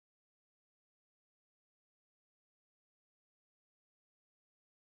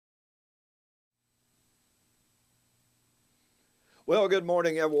Well, good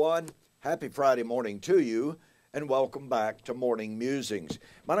morning, everyone. Happy Friday morning to you, and welcome back to Morning Musings.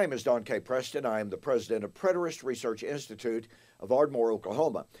 My name is Don K. Preston. I am the president of Preterist Research Institute of Ardmore,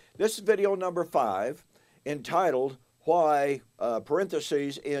 Oklahoma. This is video number 5, entitled Why,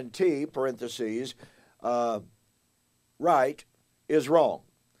 parentheses, NT, parentheses, Wright is Wrong.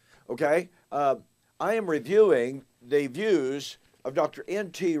 Okay? I am reviewing the views of Dr.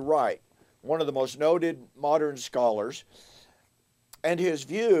 N.T. Wright, one of the most noted modern scholars, and his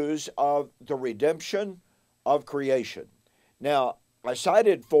views of the redemption of creation. Now, I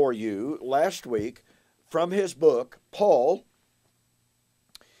cited for you last week from his book, Paul,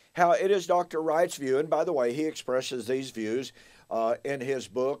 how it is Dr. Wright's view, and by the way, he expresses these views in his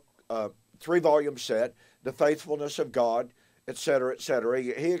book, 3-volume set, The Faithfulness of God, etc., etc.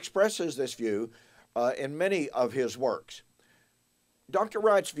 He expresses this view in many of his works. Dr.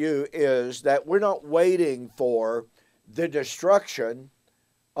 Wright's view is that we're not waiting for the destruction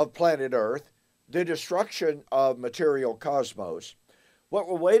of planet Earth, the destruction of material cosmos. What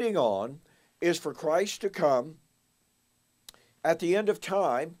we're waiting on is for Christ to come at the end of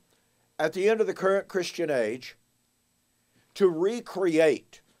time, at the end of the current Christian age, to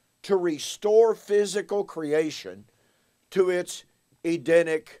recreate, to restore physical creation to its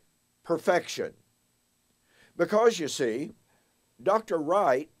Edenic perfection. Because, you see, Dr.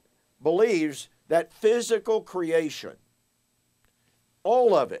 Wright believes that physical creation,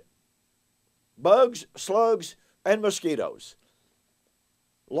 all of it, bugs, slugs, and mosquitoes,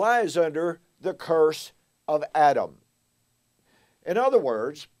 lies under the curse of Adam. In other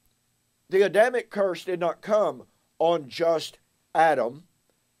words, the Adamic curse did not come on just Adam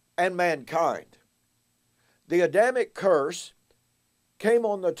and mankind. The Adamic curse came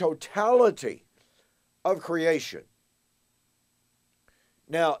on the totality of creation.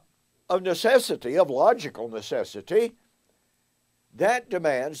 Now, of necessity, of logical necessity, that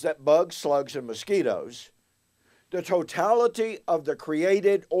demands that bugs, slugs, and mosquitoes, the totality of the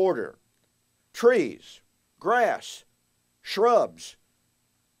created order, trees, grass, shrubs,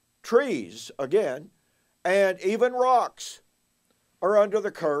 trees, again, and even rocks, are under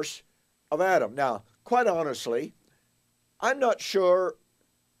the curse of Adam. Now, quite honestly, I'm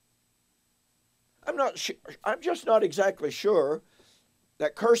just not exactly sure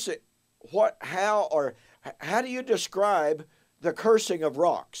that cursing, how do you describe the cursing of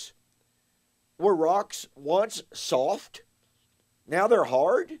rocks? Were rocks once soft? Now they're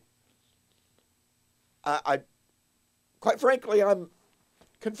hard? Quite frankly, I'm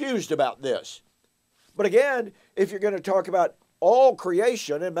confused about this. But again, if you're going to talk about all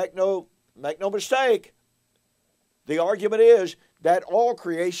creation, and make no mistake, the argument is that all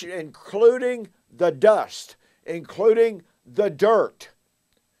creation, including the dust, including the dirt,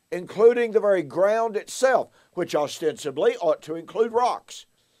 including the very ground itself, which ostensibly ought to include rocks,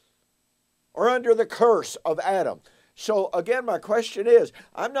 are under the curse of Adam. So again, my question is,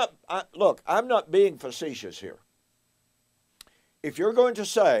 I'm not being facetious here. If you're going to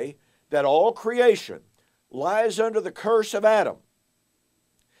say that all creation lies under the curse of Adam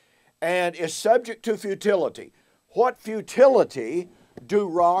and is subject to futility, what futility do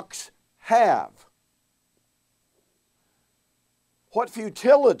rocks have? What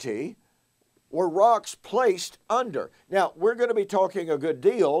futility were rocks placed under? Now, we're going to be talking a good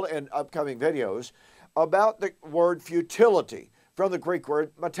deal in upcoming videos about the word futility from the Greek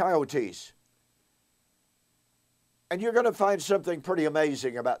word matiotes. And you're going to find something pretty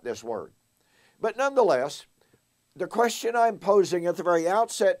amazing about this word. But nonetheless, the question I'm posing at the very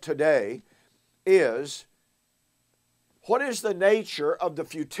outset today is, what is the nature of the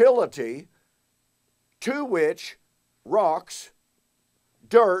futility to which rocks,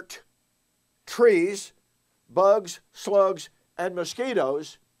 dirt, trees, bugs, slugs, and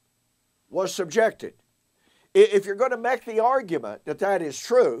mosquitoes was subjected? If you're going to make the argument that that is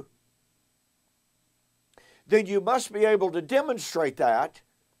true, then you must be able to demonstrate that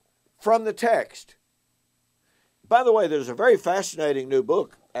from the text. By the way, there's a very fascinating new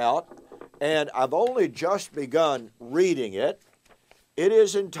book out, and I've only just begun reading it. It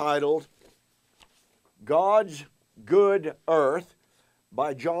is entitled God's Good Earth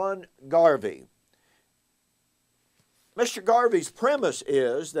by John Garvey. Mr. Garvey's premise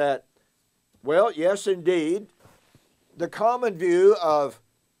is that, well, yes, indeed, the common view of,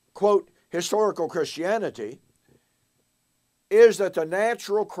 quote, historical Christianity is that the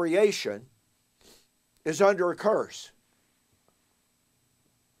natural creation is under a curse,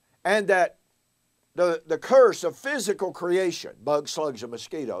 and that the curse of physical creation, bugs, slugs, and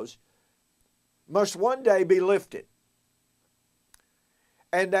mosquitoes, must one day be lifted.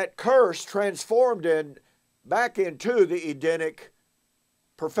 And that curse transformed back into the Edenic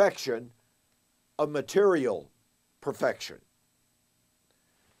perfection of material perfection.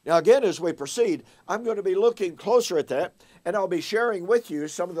 Now again, as we proceed, I'm going to be looking closer at that, and I'll be sharing with you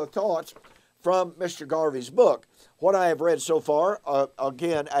some of the thoughts from Mr. Garvey's book. What I have read so far,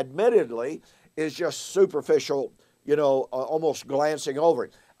 again, admittedly, is just superficial, almost glancing over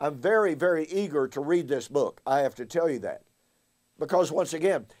it. I'm very, very eager to read this book. I have to tell you that. Because once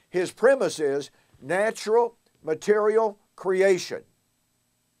again, his premise is natural material creation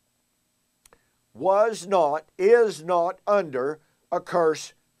is not under a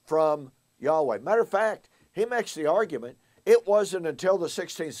curse from Yahweh. Matter of fact, he makes the argument it wasn't until the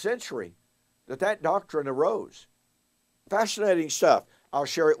 16th century that doctrine arose. Fascinating stuff. I'll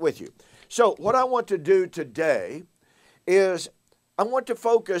share it with you. So what I want to do today is I want to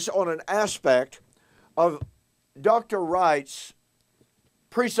focus on an aspect of Dr. Wright's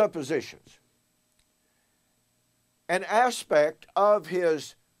presuppositions, an aspect of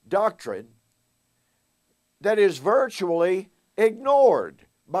his doctrine that is virtually ignored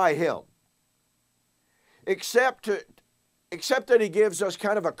by him, except that he gives us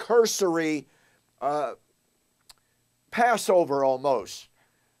kind of a cursory Passover almost.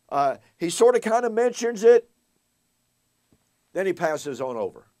 He sort of kind of mentions it, then he passes on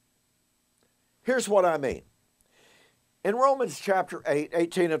over. Here's what I mean. In Romans chapter 8,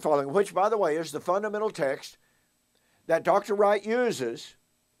 18 and following, which by the way is the fundamental text that Dr. Wright uses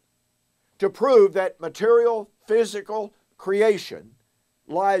to prove that material, physical creation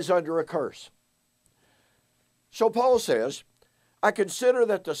lies under a curse. So Paul says, I consider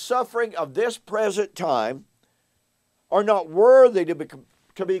that the suffering of this present time are not worthy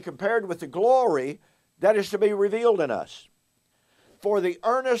to be compared with the glory that is to be revealed in us. For the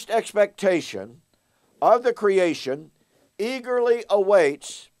earnest expectation of the creation eagerly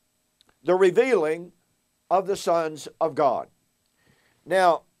awaits the revealing of the sons of God.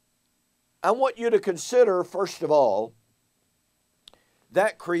 Now, I want you to consider, first of all,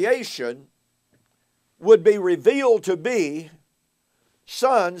 that creation would be revealed to be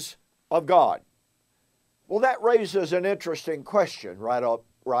sons of God. Well, that raises an interesting question right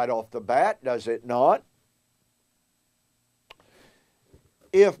off the bat, does it not?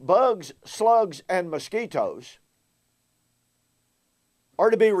 If bugs, slugs, and mosquitoes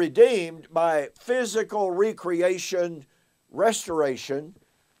are to be redeemed by physical recreation, restoration,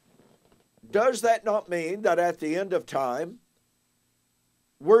 does that not mean that at the end of time,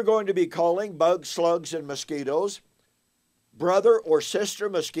 we're going to be calling bugs, slugs, and mosquitoes brother or sister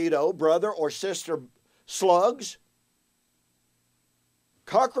mosquito, brother or sister slugs?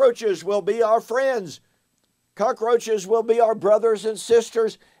 Cockroaches will be our friends. Cockroaches will be our brothers and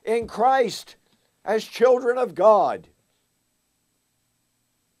sisters in Christ as children of God.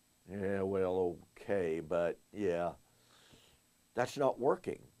 Yeah, well, okay, but yeah, that's not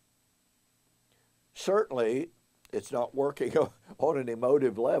working. Certainly, it's not working on an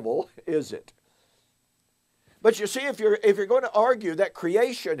emotive level, is it? But you see, if you're going to argue that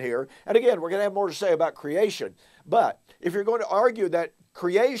creation here, and again, we're going to have more to say about creation, but if you're going to argue that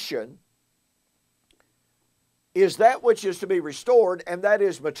creation is that which is to be restored, and that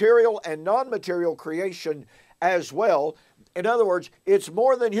is material and non-material creation as well, in other words, it's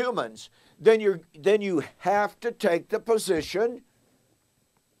more than humans, then you have to take the position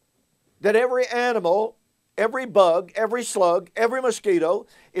that every animal, every bug, every slug, every mosquito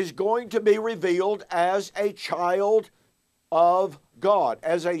is going to be revealed as a child of God,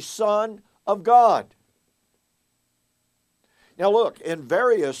 as a son of God. Now look, in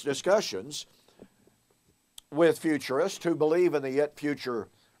various discussions with futurists who believe in the yet future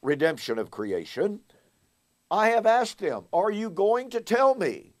redemption of creation, I have asked them, are you going to tell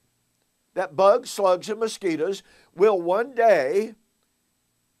me that bugs, slugs, and mosquitoes will one day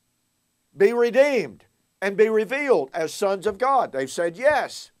be redeemed and be revealed as sons of God? They've said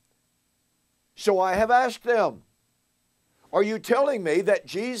yes. So I have asked them, are you telling me that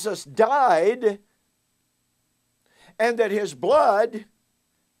Jesus died and that his blood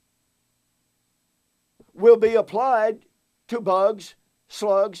will be applied to bugs,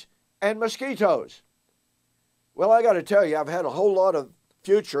 slugs, and mosquitoes? Well, I got to tell you, I've had a whole lot of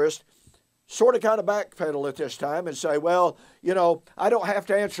futurists sort of kind of backpedal at this time and say, well, I don't have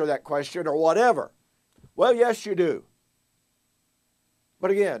to answer that question or whatever. Well, yes, you do.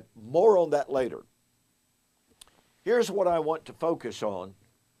 But again, more on that later. Here's what I want to focus on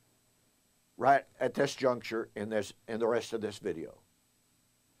right at this juncture in the rest of this video.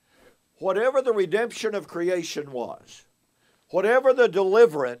 Whatever the redemption of creation was, whatever the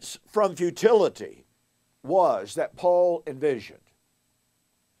deliverance from futility was that Paul envisioned,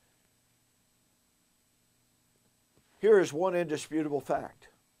 here is one indisputable fact.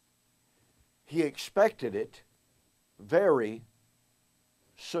 he expected it very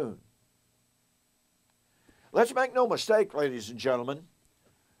soon. Let's make no mistake, ladies and gentlemen.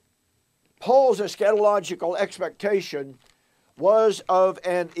 Paul's eschatological expectation was of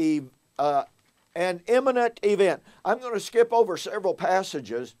an imminent event. I'm going to skip over several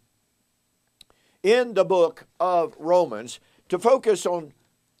passages in the book of Romans to focus on,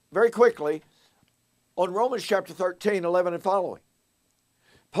 very quickly, on Romans chapter 13, 11 and following.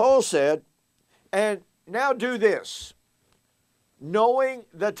 Paul said, and now do this, knowing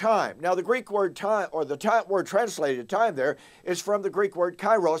the time. Now the Greek word time, or the word translated time there, is from the Greek word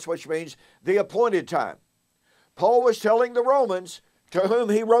kairos, which means the appointed time. Paul was telling the Romans, to whom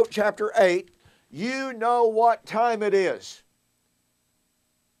he wrote chapter 8, you know what time it is.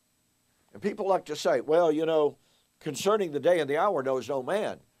 And people like to say, well, you know, concerning the day and the hour knows no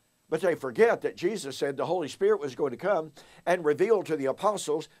man. But they forget that Jesus said the Holy Spirit was going to come and reveal to the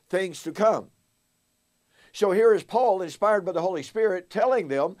apostles things to come. So here is Paul, inspired by the Holy Spirit, telling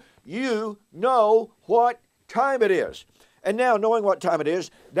them, you know what time it is. And now, knowing what time it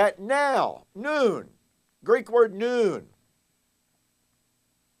is, that now, noon, Greek word noon,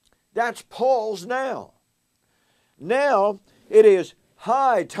 that's Paul's now. Now it is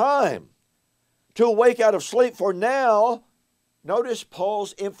high time to awake out of sleep, for now, notice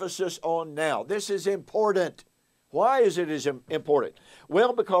Paul's emphasis on now. This is important. Why is it important?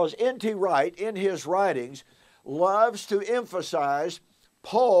 Well, because N.T. Wright, in his writings, loves to emphasize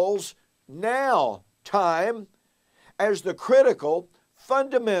Paul's now time as the critical,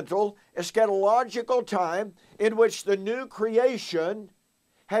 fundamental, eschatological time in which the new creation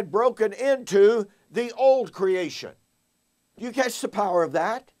had broken into the old creation. You catch the power of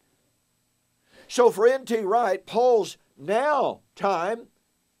that? So for N.T. Wright, Paul's now time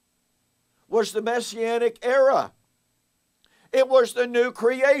was the Messianic era. It was the new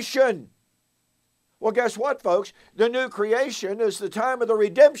creation. Well, guess what, folks? The new creation is the time of the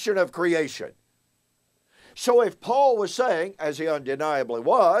redemption of creation. So if Paul was saying, as he undeniably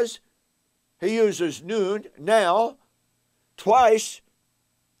was, he uses noon, now, twice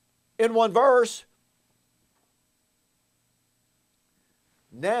in one verse.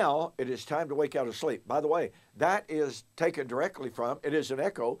 Now it is time to wake out of sleep. By the way, that is taken directly from, it is an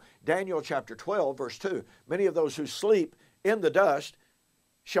echo, Daniel chapter 12, verse 2. Many of those who sleep in the dust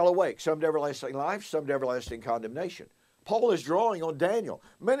shall awake, some to everlasting life, some to everlasting condemnation. Paul is drawing on Daniel.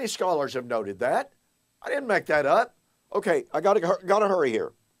 Many scholars have noted that. I didn't make that up. Okay, I got to hurry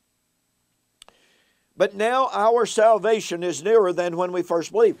here. But now our salvation is nearer than when we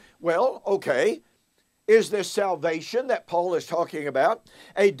first believed. Well, okay. Is this salvation that Paul is talking about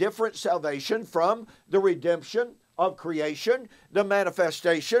a different salvation from the redemption of creation, the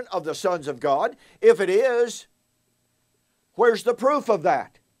manifestation of the sons of God? If it is, where's the proof of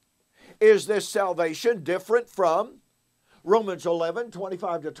that? Is this salvation different from Romans 11,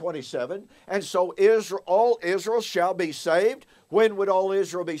 25 to 27? And so all Israel shall be saved. When would all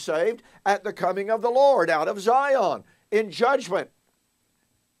Israel be saved? At the coming of the Lord out of Zion in judgment.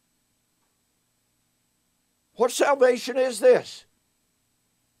 What salvation is this?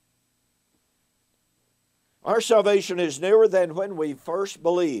 Our salvation is nearer than when we first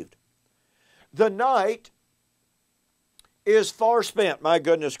believed. The night is far spent. My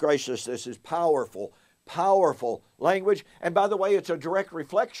goodness gracious, this is powerful, powerful language. And by the way, it's a direct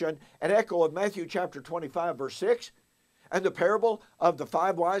reflection, an echo of Matthew chapter 25, verse 6, and the parable of the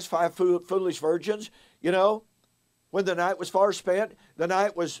 5 wise, 5 foolish virgins. You know, when the night was far spent, the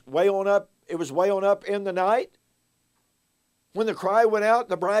night was way on up. It was way on up in the night. When the cry went out,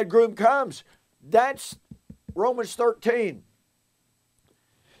 the bridegroom comes. That's Romans 13.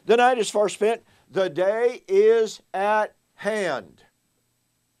 The night is far spent. The day is at hand.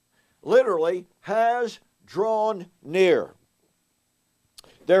 Literally, has drawn near.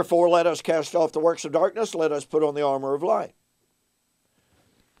 Therefore, let us cast off the works of darkness. Let us put on the armor of light.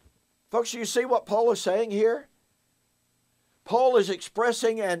 Folks, you see what Paul is saying here? Paul is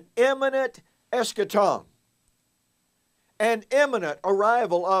expressing an imminent eschaton, an imminent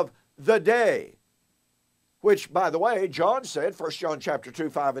arrival of the day, which, by the way, John said, 1 John chapter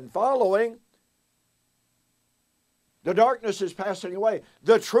 2, 5 and following, the darkness is passing away.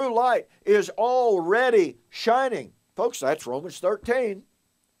 The true light is already shining. Folks, that's Romans 13.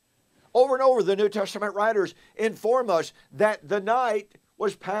 Over and over, the New Testament writers inform us that the night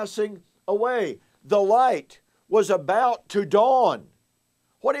was passing away. The light was about to dawn.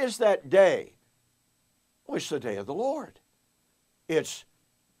 What is that day? Well, it's the day of the Lord. It's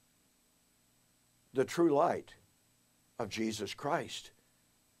the true light of Jesus Christ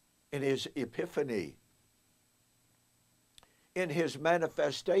in His epiphany, in His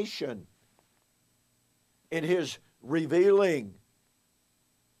manifestation in his revealing.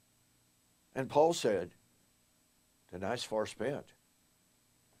 And Paul said, the night's far spent.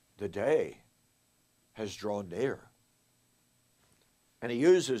 The day has drawn near. And he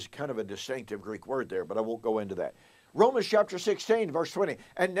uses kind of a distinctive Greek word there, but I won't go into that. Romans chapter 16, verse 20.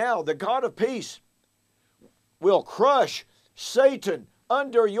 And now the God of peace will crush Satan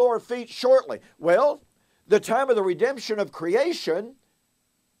under your feet shortly. Well, the time of the redemption of creation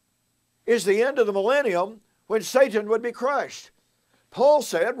is the end of the millennium when Satan would be crushed. Paul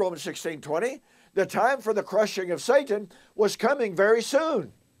said, Romans 16:20, the time for the crushing of Satan was coming very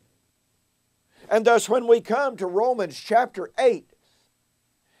soon. And thus when we come to Romans chapter 8,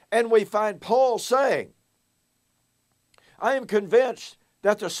 and we find Paul saying, I am convinced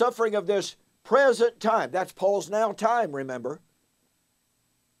that the suffering of this present time, that's Paul's now time, remember,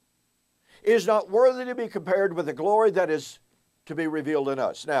 is not worthy to be compared with the glory that is to be revealed in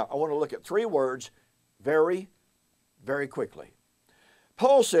us. Now, I want to look at three words very, very quickly.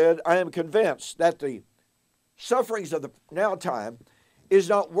 Paul said, I am convinced that the sufferings of the now time is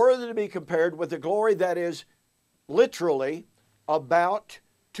not worthy to be compared with the glory that is literally about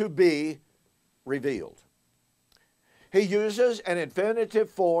to be revealed. He uses an infinitive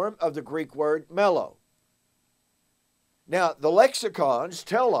form of the Greek word mello. Now, the lexicons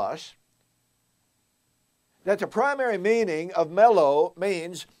tell us that the primary meaning of mello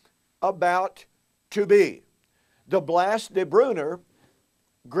means about to be. The Blas de Brunner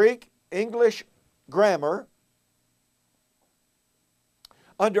Greek English grammar,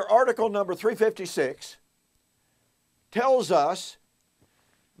 under article number 356, tells us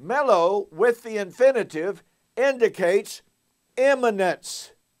mello with the infinitive indicates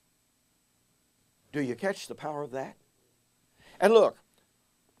imminence. Do you catch the power of that? And look,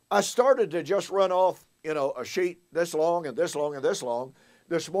 I started to just run off, a sheet this long and this long and this long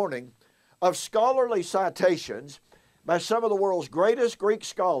this morning of scholarly citations by some of the world's greatest Greek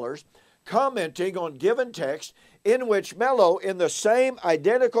scholars commenting on given text in which mello, in the same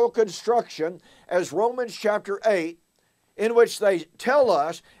identical construction as Romans chapter 8, in which they tell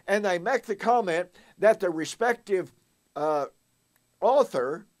us and they make the comment that the respective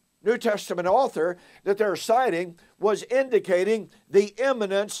author, New Testament author, that they're citing was indicating the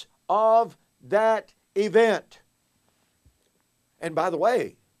imminence of that event. And by the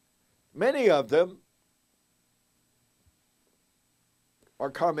way, many of them are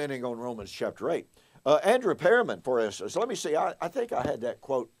commenting on Romans chapter 8. Andrew Perriman, for instance, let me see, I think I had that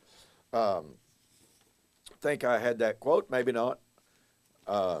quote. Maybe not.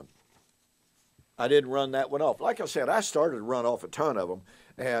 I didn't run that one off. Like I said, I started to run off a ton of them,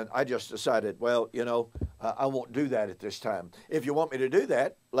 and I just decided, well, I won't do that at this time. If you want me to do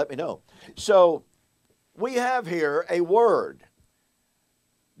that, let me know. So we have here a word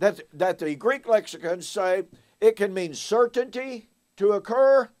that the Greek lexicons say it can mean certainty to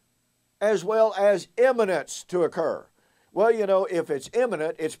occur as well as imminence to occur. Well, if it's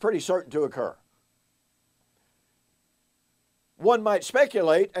imminent, it's pretty certain to occur. One might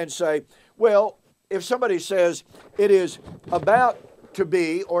speculate and say, well, if somebody says it is about to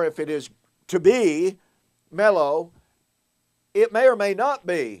be, or if it is to be mello, it may or may not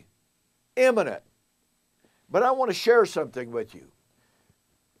be imminent. But I want to share something with you.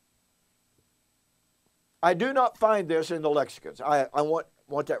 I do not find this in the lexicons. I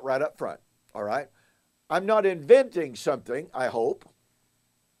want that right up front, all right? I'm not inventing something, I hope.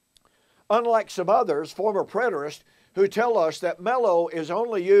 Unlike some others, former preterists, who tell us that mello is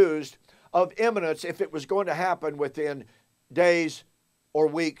only used of imminence if it was going to happen within days or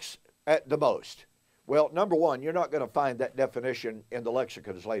weeks at the most. Well, number one, you're not going to find that definition in the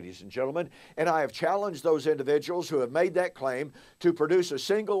lexicons, ladies and gentlemen, and I have challenged those individuals who have made that claim to produce a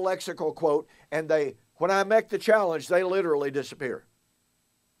single lexical quote, and when I make the challenge, they literally disappear.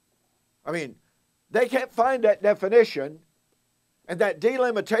 I mean, they can't find that definition and that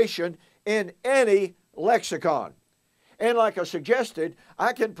delimitation in any lexicon. And like I suggested,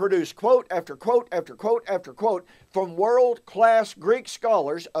 I can produce quote after quote after quote after quote from world-class Greek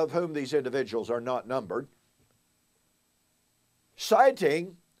scholars, of whom these individuals are not numbered,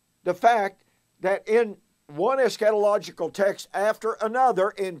 citing the fact that in one eschatological text after another,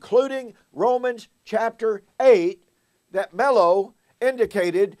 including Romans chapter 8, that mello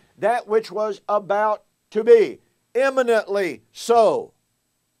indicated that which was about to be, imminently so.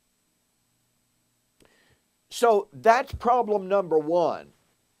 So that's problem number one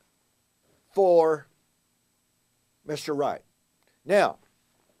for Mr. Wright. Now,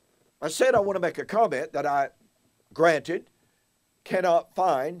 I said I want to make a comment that I, granted, cannot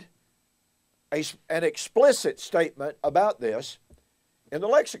find an explicit statement about this in the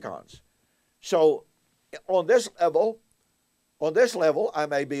lexicons. So on this level, I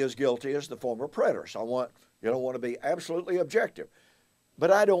may be as guilty as the former preterist. I want to be absolutely objective.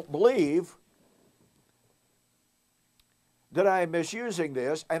 But I don't believe that I am misusing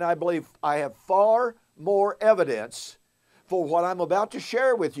this, and I believe I have far more evidence for what I'm about to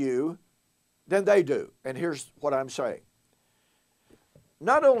share with you than they do. And here's what I'm saying.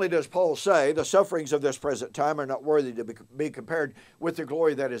 Not only does Paul say the sufferings of this present time are not worthy to be compared with the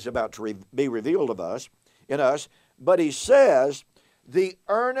glory that is about to be revealed in us, but he says the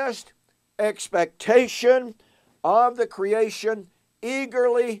earnest expectation of the creation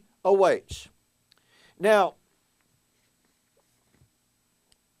eagerly awaits. Now,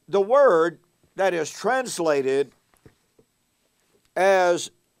 the word that is translated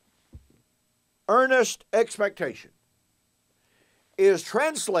as earnest expectation is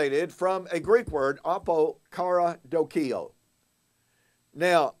translated from a Greek word, apokaradokia.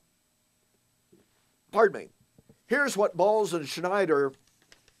 Now, pardon me, here's what Balls and Schneider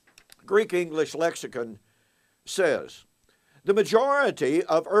Greek English lexicon says. The majority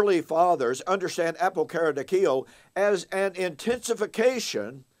of early fathers understand apokaradokia as an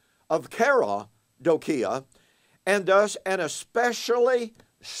intensification of karadokia, and thus an especially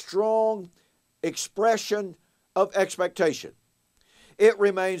strong expression of expectation. It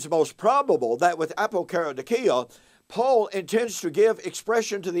remains most probable that with apokaradokia, Paul intends to give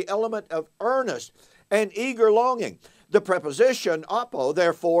expression to the element of earnest and eager longing. The preposition apo,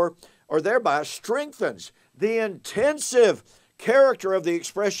 therefore, or thereby strengthens the intensive character of the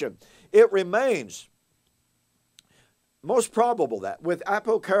expression. It remains most probable that with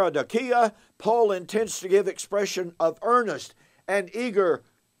apokaradokia, Paul intends to give expression of earnest and eager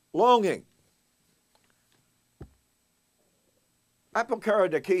longing.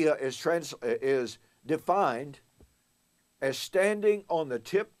 Apokaradokia is defined as standing on the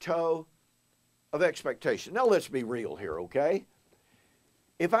tiptoe of expectation. Now let's be real here, okay?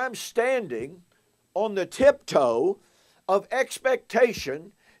 If I'm standing on the tiptoe of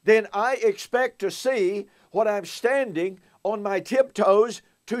expectation, then I expect to see what I'm standing on my tiptoes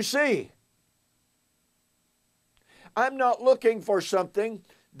to see. I'm not looking for something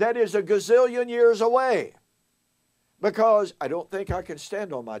that is a gazillion years away, because I don't think I can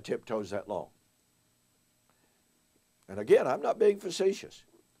stand on my tiptoes that long. And again, I'm not being facetious.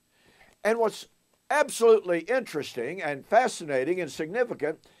 And what's absolutely interesting and fascinating and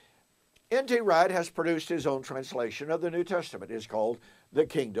significant, N.T. Wright has produced his own translation of the New Testament. It's called the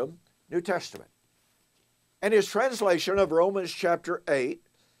Kingdom New Testament. And his translation of Romans chapter 8,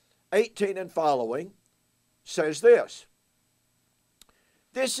 18 and following says this.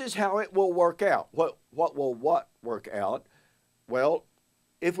 This is how it will work out. What will work out? Well,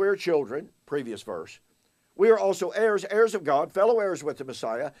 if we're children, previous verse, we are also heirs, heirs of God, fellow heirs with the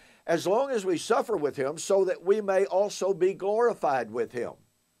Messiah, as long as we suffer with him, so that we may also be glorified with him.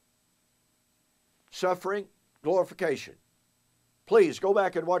 Suffering, glorification. Please go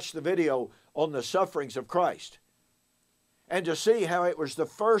back and watch the video on the sufferings of Christ, and to see how it was the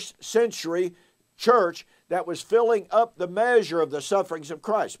first century church that was filling up the measure of the sufferings of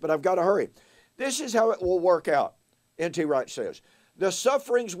Christ. But I've got to hurry. This is how it will work out, N.T. Wright says. The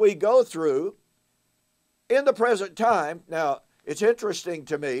sufferings we go through in the present time, now it's interesting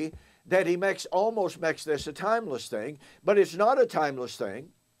to me that he almost makes this a timeless thing, but it's not a timeless thing,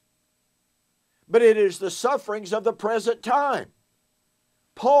 but it is the sufferings of the present time.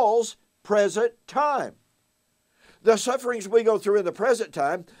 Paul's present time. The sufferings we go through in the present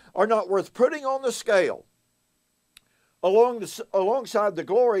time are not worth putting on the scale alongside the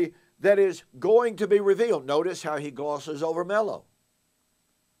glory that is going to be revealed. Notice how he glosses over mellow.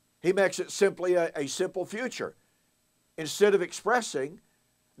 He makes it simply a simple future, instead of expressing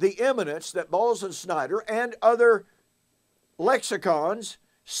the imminence that Balls and Schneider and other lexicons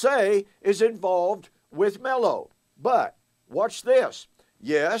say is involved with mellow. But watch this.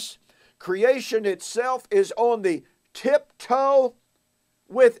 Yes, creation itself is on the tiptoe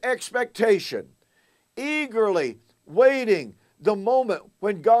with expectation, eagerly waiting the moment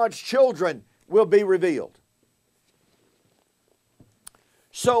when God's children will be revealed.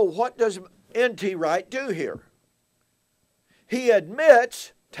 So what does N.T. Wright do here? He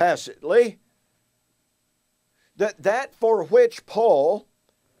admits tacitly that for which Paul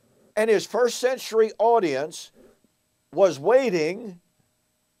and his first century audience was waiting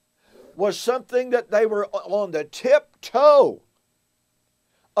was something that they were on the tiptoe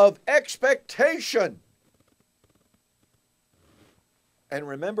of expectation. And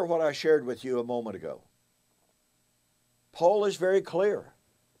remember what I shared with you a moment ago. Paul is very clear.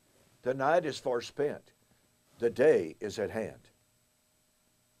 The night is far spent. The day is at hand.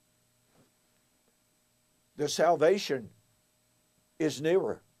 the salvation is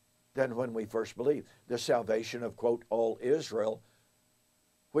nearer than when we first believed. The salvation of, quote, all Israel,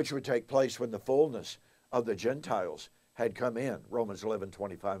 which would take place when the fullness of the Gentiles had come in, Romans 11,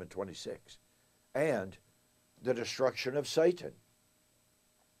 25 and 26. And the destruction of Satan,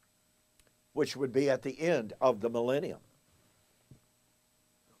 which would be at the end of the millennium,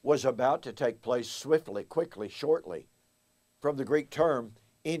 was about to take place swiftly, quickly, shortly, from the Greek term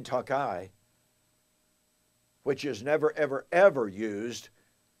intakai, which is never, ever, ever used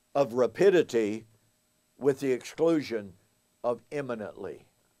of rapidity with the exclusion of imminently.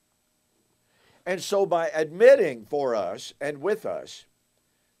 And so by admitting for us and with us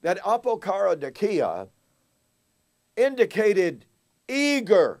that apokaradikeia indicated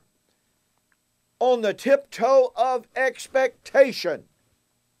eager, on the tiptoe of expectation,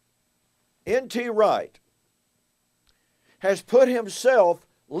 N.T. Wright has put himself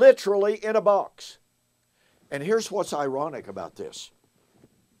literally in a box. And here's what's ironic about this.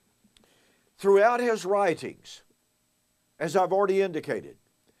 Throughout his writings, as I've already indicated,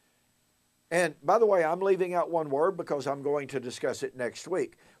 and by the way, I'm leaving out one word because I'm going to discuss it next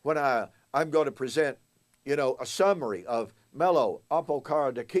week when I'm going to present, a summary of melo,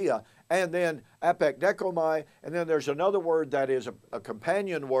 apokaradikeia, and then apekdekomai, and then there's another word that is a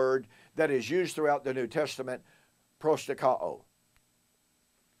companion word that is used throughout the New Testament, prostakao,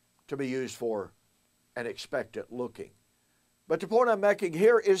 to be used for an expectant looking. But the point I'm making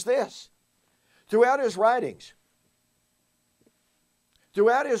here is this. Throughout his writings,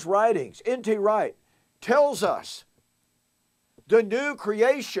 N.T. Wright tells us the new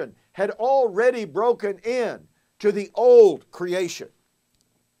creation had already broken in to the old creation.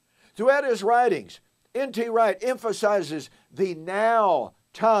 Throughout his writings, N.T. Wright emphasizes the now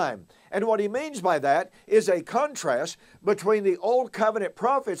time. And what he means by that is a contrast between the Old Covenant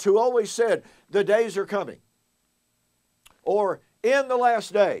prophets who always said, the days are coming, or in the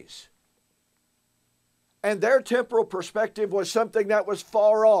last days. And their temporal perspective was something that was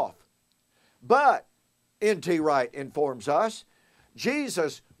far off. But, N.T. Wright informs us,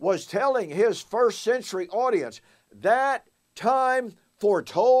 Jesus was telling his first century audience that time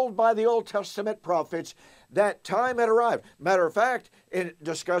foretold by the Old Testament prophets, that time had arrived. Matter of fact, in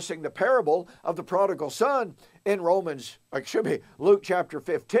discussing the parable of the prodigal son in Luke chapter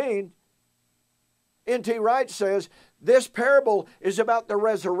 15, N.T. Wright says, this parable is about the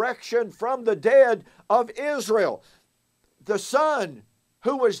resurrection from the dead of Israel. The son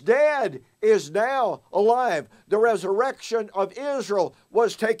who was dead is now alive. The resurrection of Israel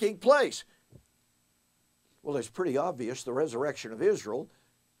was taking place. Well, it's pretty obvious the resurrection of Israel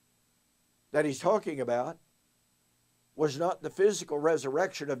that he's talking about was not the physical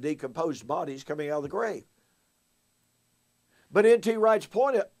resurrection of decomposed bodies coming out of the grave. But N.T. Wright's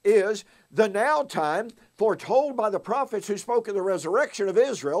point is the now time foretold by the prophets who spoke of the resurrection of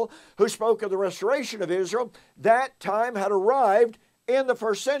Israel, who spoke of the restoration of Israel, that time had arrived in the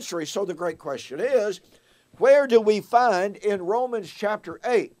first century. So the great question is, where do we find in Romans chapter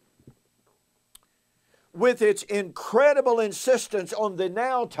 8, with its incredible insistence on the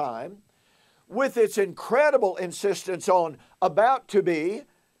now time, with its incredible insistence on about to be,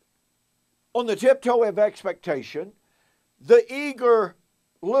 on the tiptoe of expectation, the eager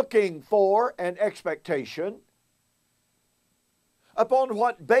looking for and expectation, upon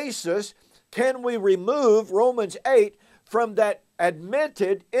what basis can we remove Romans 8 from that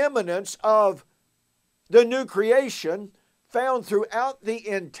admitted imminence of the new creation found throughout the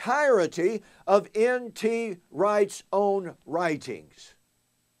entirety of N.T. Wright's own writings?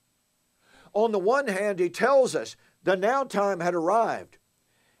 On the one hand, he tells us the now time had arrived.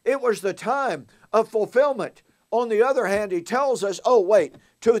 It was the time of fulfillment. On the other hand, he tells us,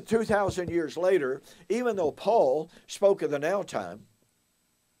 2,000 years later, even though Paul spoke of the now time,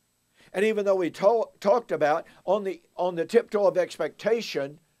 and even though he talked about on the tiptoe of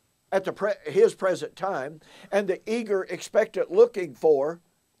expectation at his present time, and the eager, expectant looking for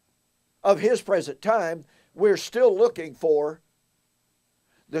of his present time, we're still looking for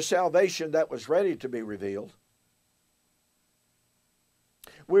the salvation that was ready to be revealed.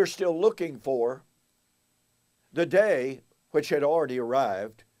 We're still looking for the day which had already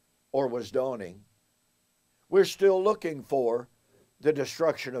arrived or was dawning. We're still looking for the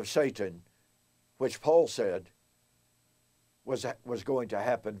destruction of Satan, which Paul said was going to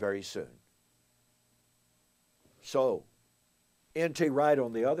happen very soon. So, N.T. Wright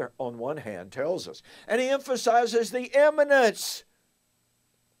on one hand tells us, and he emphasizes the imminence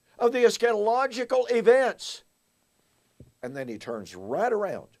of the eschatological events. And then he turns right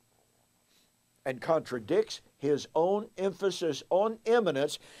around and contradicts his own emphasis on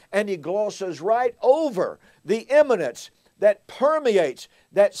imminence, and he glosses right over the imminence that permeates,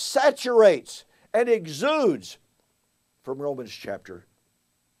 that saturates, and exudes from Romans chapter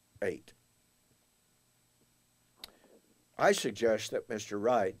 8. I suggest that Mr.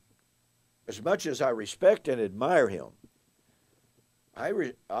 Wright, as much as I respect and admire him,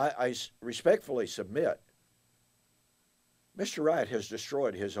 I respectfully submit, Mr. Wright has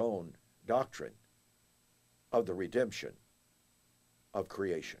destroyed his own doctrine of the redemption of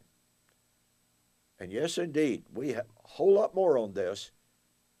creation. And yes, indeed, we have a whole lot more on this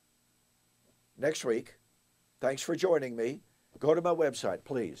next week. Thanks for joining me. Go to my website,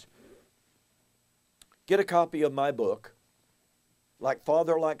 please. Get a copy of my book, Like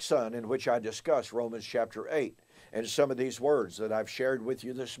Father, Like Son, in which I discuss Romans chapter 8 and some of these words that I've shared with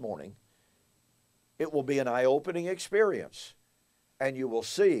you this morning. It will be an eye-opening experience, and you will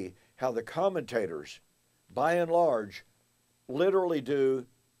see how the commentators, by and large, literally do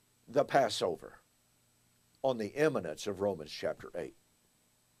the Passover on the imminence of Romans chapter 8.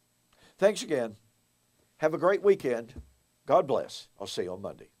 Thanks again. Have a great weekend. God bless. I'll see you on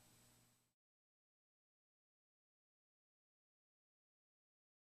Monday.